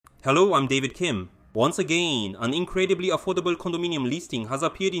Hello, I'm David Kim. Once again, an incredibly affordable condominium listing has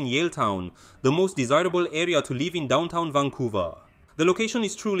appeared in Yaletown, the most desirable area to live in downtown Vancouver. The location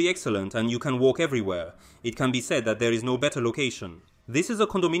is truly excellent and you can walk everywhere. It can be said that there is no better location. This is a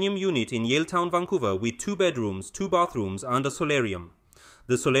condominium unit in Yaletown, Vancouver with 2 bedrooms, 2 bathrooms and a solarium.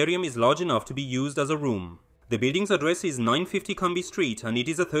 The solarium is large enough to be used as a room. The building's address is 950 Cambie Street and it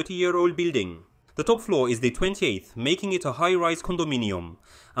is a 30-year-old building. The top floor is the 28th, making it a high-rise condominium,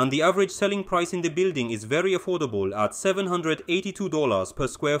 and the average selling price in the building is very affordable at $782 per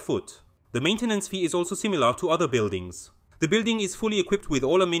square foot. The maintenance fee is also similar to other buildings. The building is fully equipped with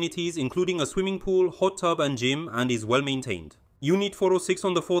all amenities including a swimming pool, hot tub and gym, and is well maintained. Unit 406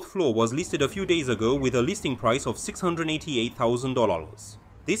 on the 4th floor was listed a few days ago with a listing price of $688,000.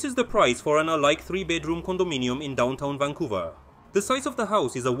 This is the price for an alike 3-bedroom condominium in downtown Vancouver. The size of the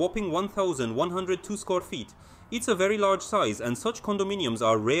house is a whopping 1,102 square feet. It's a very large size and such condominiums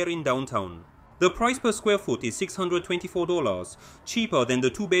are rare in downtown. The price per square foot is $624, cheaper than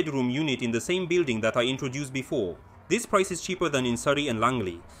the 2-bedroom unit in the same building that I introduced before. This price is cheaper than in Surrey and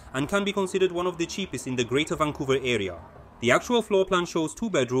Langley and can be considered one of the cheapest in the Greater Vancouver area. The actual floor plan shows 2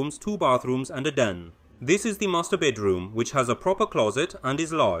 bedrooms, 2 bathrooms and a den. This is the master bedroom, which has a proper closet and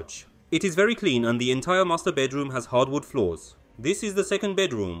is large. It is very clean and the entire master bedroom has hardwood floors. This is the second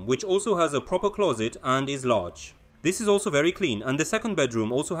bedroom, which also has a proper closet and is large. This is also very clean and the second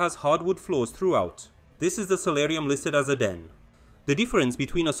bedroom also has hardwood floors throughout. This is the solarium listed as a den. The difference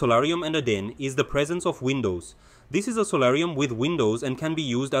between a solarium and a den is the presence of windows. This is a solarium with windows and can be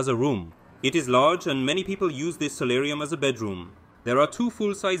used as a room. It is large and many people use this solarium as a bedroom. There are 2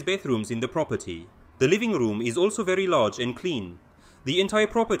 full-size bathrooms in the property. The living room is also very large and clean. The entire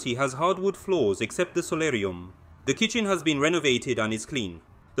property has hardwood floors except the solarium. The kitchen has been renovated and is clean.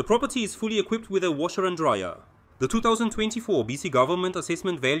 The property is fully equipped with a washer and dryer. The 2024 BC government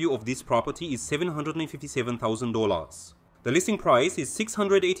assessment value of this property is $757,000. The listing price is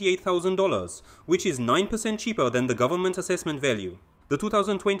 $688,000, which is 9% cheaper than the government assessment value. The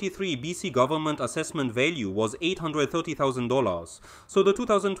 2023 BC government assessment value was $830,000, so the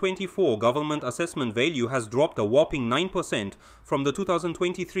 2024 government assessment value has dropped a whopping 9% from the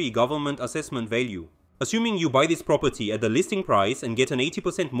 2023 government assessment value. Assuming you buy this property at the listing price and get an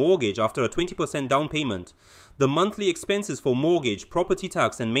 80% mortgage after a 20% down payment, the monthly expenses for mortgage, property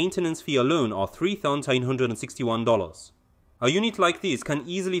tax and maintenance fee alone are $3,961. A unit like this can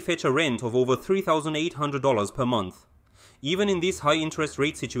easily fetch a rent of over $3,800 per month. Even in this high interest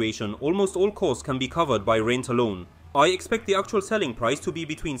rate situation, almost all costs can be covered by rent alone. I expect the actual selling price to be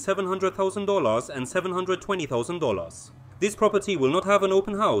between $700,000 and $720,000. This property will not have an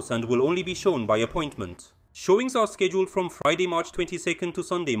open house and will only be shown by appointment. Showings are scheduled from Friday, March 22nd to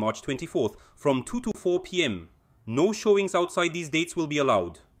Sunday, March 24th from 2 to 4 p.m. No showings outside these dates will be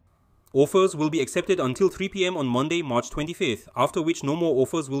allowed. Offers will be accepted until 3 p.m. on Monday, March 25th, after which no more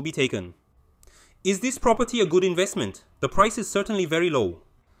offers will be taken. Is this property a good investment? The price is certainly very low.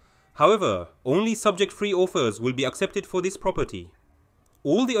 However, only subject-free offers will be accepted for this property.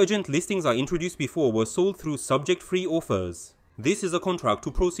 All the urgent listings I introduced before were sold through subject-free offers. This is a contract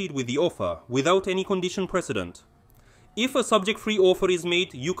to proceed with the offer without any condition precedent. If a subject-free offer is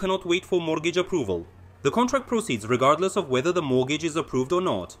made, you cannot wait for mortgage approval. The contract proceeds regardless of whether the mortgage is approved or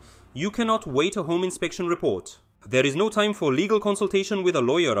not. You cannot wait a home inspection report. There is no time for legal consultation with a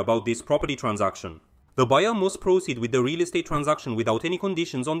lawyer about this property transaction. The buyer must proceed with the real estate transaction without any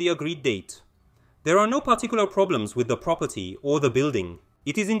conditions on the agreed date. There are no particular problems with the property or the building.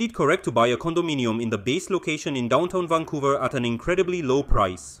 It is indeed correct to buy a condominium in the base location in downtown Vancouver at an incredibly low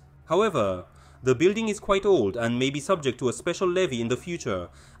price. However, the building is quite old and may be subject to a special levy in the future,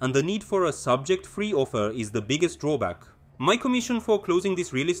 and the need for a subject-free offer is the biggest drawback. My commission for closing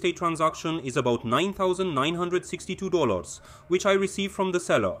this real estate transaction is about $9,962, which I receive from the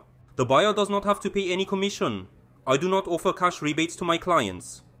seller. The buyer does not have to pay any commission. I do not offer cash rebates to my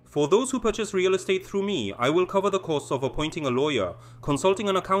clients. For those who purchase real estate through me, I will cover the costs of appointing a lawyer, consulting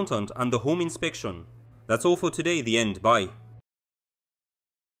an accountant, and the home inspection. That's all for today. The end. Bye.